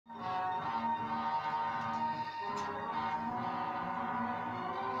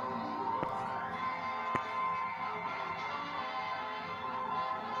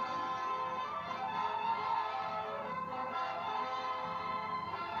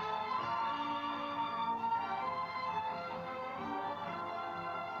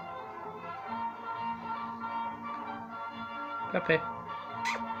Pepe.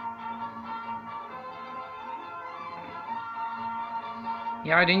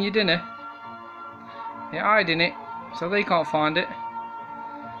 You're hiding your dinner? You're hiding it, so they can't find it.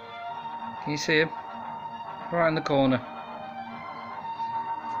 Can you see him? Right in the corner.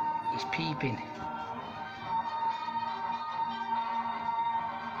 He's peeping.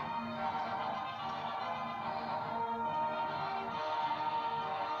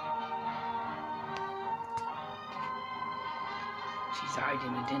 She's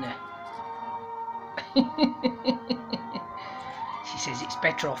hiding the dinner. She says it's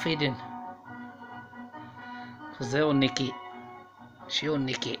better off hidden, because they'll nick it. She'll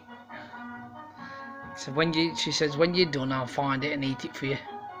nick it. So she says when you're done, I'll find it and eat it for you.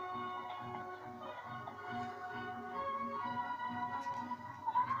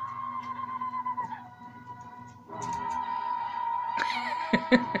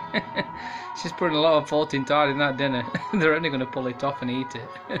 She's putting a lot of thought into hiding that dinner. They're only going to pull it off and eat it.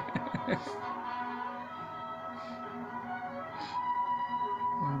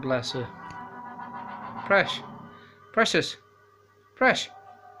 Bless her. Precious.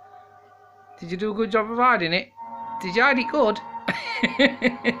 Did you do a good job of hiding it? Did you hide it good?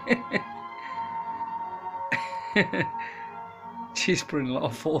 She's putting a lot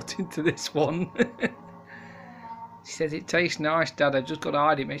of thought into this one. She says it tastes nice, Dad. I've just got to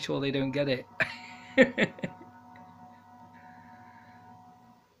hide it, make sure they don't get it.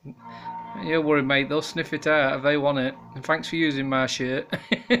 You're worried, mate. They'll sniff it out if they want it. And thanks for using my shirt.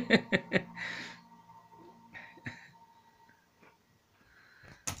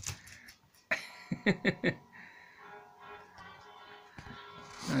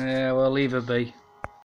 Yeah, we'll leave her be.